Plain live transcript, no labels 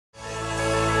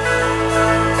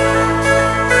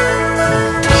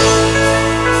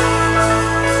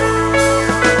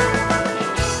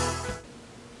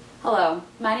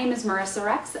Marissa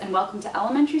Rex, and welcome to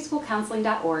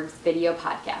elementarySchoolCounseling.org's video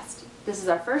podcast. This is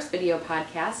our first video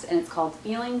podcast, and it's called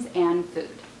Feelings and Food.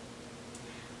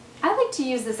 I like to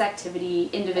use this activity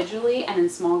individually and in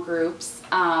small groups,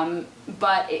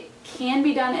 but it can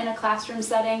be done in a classroom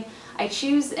setting. I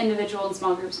choose individual and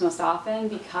small groups most often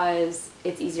because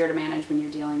it's easier to manage when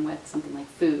you're dealing with something like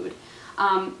food.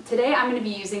 Today I'm going to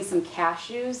be using some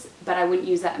cashews, but I wouldn't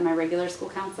use that in my regular school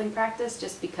counseling practice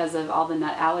just because of all the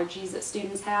nut allergies that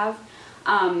students have.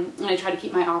 And I try to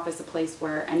keep my office a place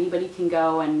where anybody can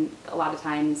go, and a lot of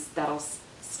times that'll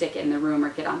stick in the room or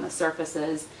get on the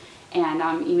surfaces. And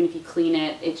even if you clean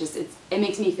it, it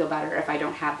makes me feel better if I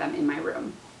don't have them in my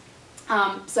room.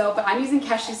 But I'm using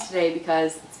cashews today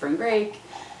because it's spring break,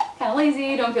 kind of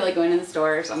lazy, don't feel like going to the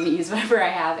store, so I'm going to use whatever I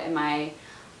have in my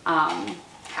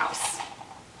house.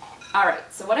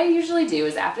 Alright, so what I usually do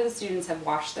is after the students have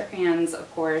washed their hands, of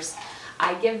course,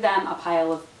 I give them a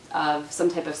pile of some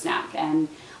type of snack. And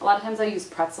a lot of times I use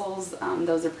pretzels.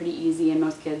 Those are pretty easy and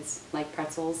most kids like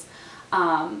pretzels.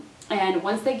 And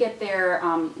once they get their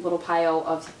little pile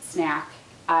of snack,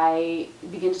 I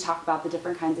begin to talk about the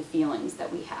different kinds of feelings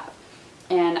that we have.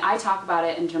 And I talk about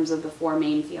it in terms of the four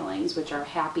main feelings, which are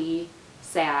happy,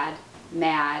 sad,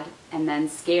 mad, and then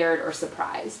scared or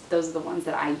surprised. Those are the ones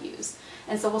that I use.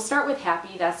 And so we'll start with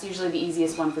happy. That's usually the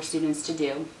easiest one for students to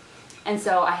do. And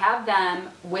so I have them,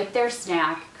 with their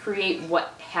snack, create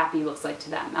what happy looks like to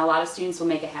them. Now, a lot of students will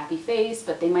make a happy face,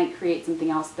 but they might create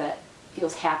something else that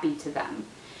feels happy to them.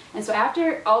 And so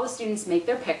after all the students make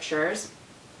their pictures,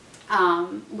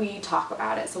 we talk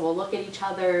about it. So we'll look at each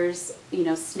other's,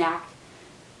 snack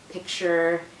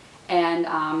picture and,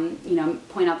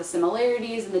 point out the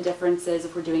similarities and the differences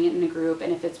if we're doing it in a group.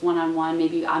 And if it's one-on-one,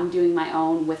 maybe I'm doing my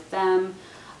own with them,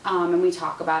 and we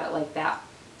talk about it like that.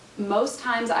 Most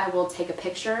times I will take a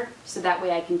picture so that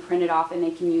way I can print it off and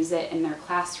they can use it in their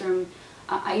classroom.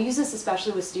 I use this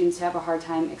especially with students who have a hard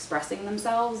time expressing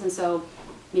themselves, and so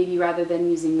maybe rather than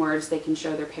using words, they can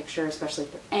show their picture, especially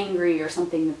if they're angry or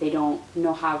something that they don't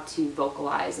know how to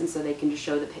vocalize, and so they can just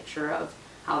show the picture of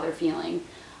how they're feeling.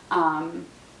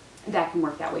 That can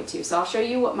work that way too. So I'll show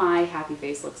you what my happy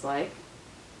face looks like.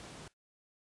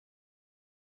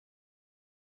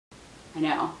 I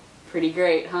know, pretty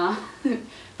great, huh?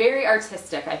 Very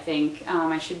artistic, I think.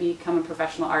 I should become a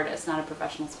professional artist, not a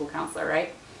professional school counselor,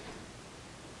 right?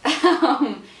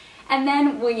 And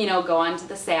then we'll, go on to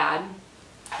the sad.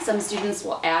 Some students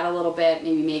will add a little bit,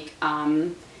 maybe make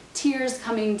tears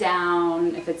coming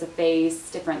down, if it's a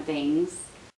face, different things.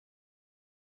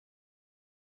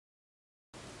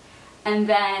 And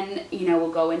then, we'll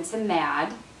go into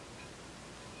mad.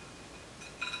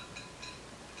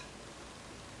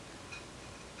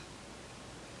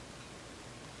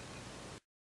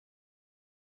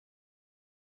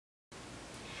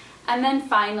 And then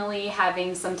finally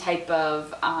having some type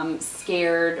of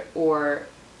scared or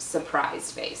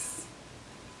surprised face.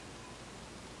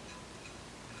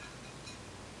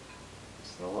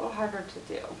 It's a little harder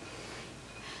to do.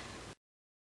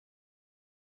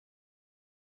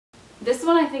 This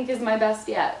one I think is my best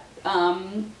yet.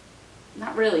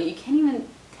 Not really. You can't even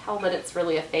tell that it's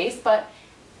really a face, but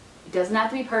it doesn't have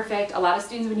to be perfect. A lot of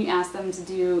students, when you ask them to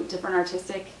do different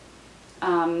artistic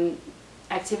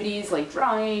activities like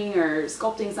drawing or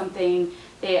sculpting something,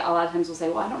 they a lot of times will say,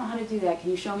 well, I don't know how to do that. Can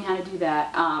you show me how to do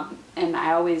that? And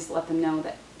I always let them know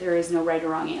that there is no right or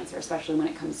wrong answer, especially when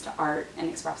it comes to art and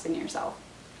expressing yourself.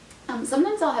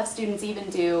 Sometimes I'll have students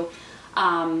even do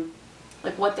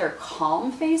like what their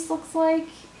calm face looks like,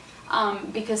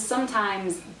 because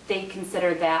sometimes they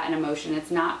consider that an emotion. It's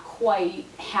not quite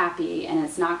happy, and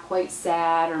it's not quite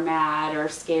sad or mad or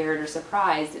scared or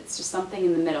surprised. It's just something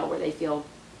in the middle where they feel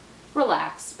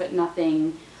relaxed, but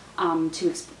nothing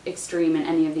too extreme in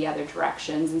any of the other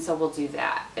directions. And so we'll do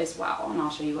that as well, and I'll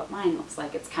show you what mine looks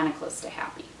like. It's kind of close to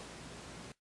happy.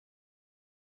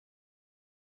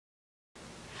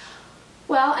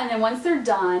 Well, and then once they're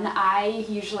done, I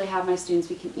usually have my students,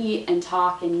 we can eat and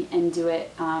talk and do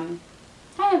it kind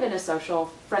of in a social,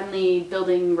 friendly,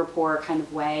 building rapport kind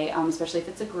of way, especially if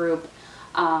it's a group.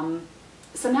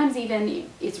 Sometimes even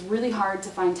it's really hard to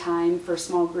find time for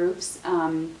small groups,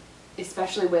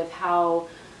 especially with how,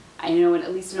 I know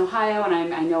at least in Ohio,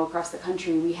 and I know across the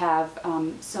country, we have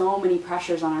so many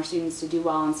pressures on our students to do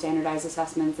well on standardized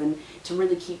assessments and to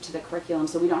really keep to the curriculum.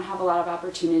 So we don't have a lot of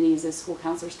opportunities as school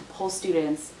counselors to pull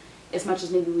students as much as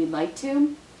maybe we'd like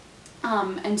to.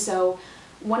 And so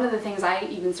one of the things I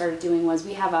even started doing was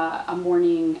we have a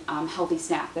morning healthy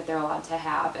snack that they're allowed to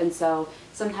have. And so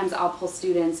sometimes I'll pull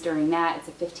students during that. It's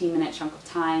a 15-minute chunk of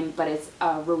time, but it's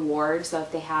a reward. So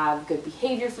if they have good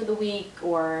behavior for the week,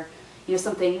 or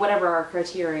something, whatever our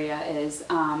criteria is,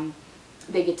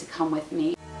 they get to come with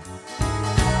me.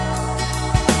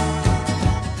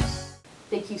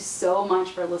 Thank you so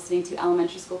much for listening to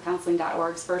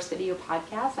ElementarySchoolCounseling.org's first video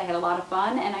podcast. I had a lot of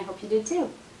fun, and I hope you did too.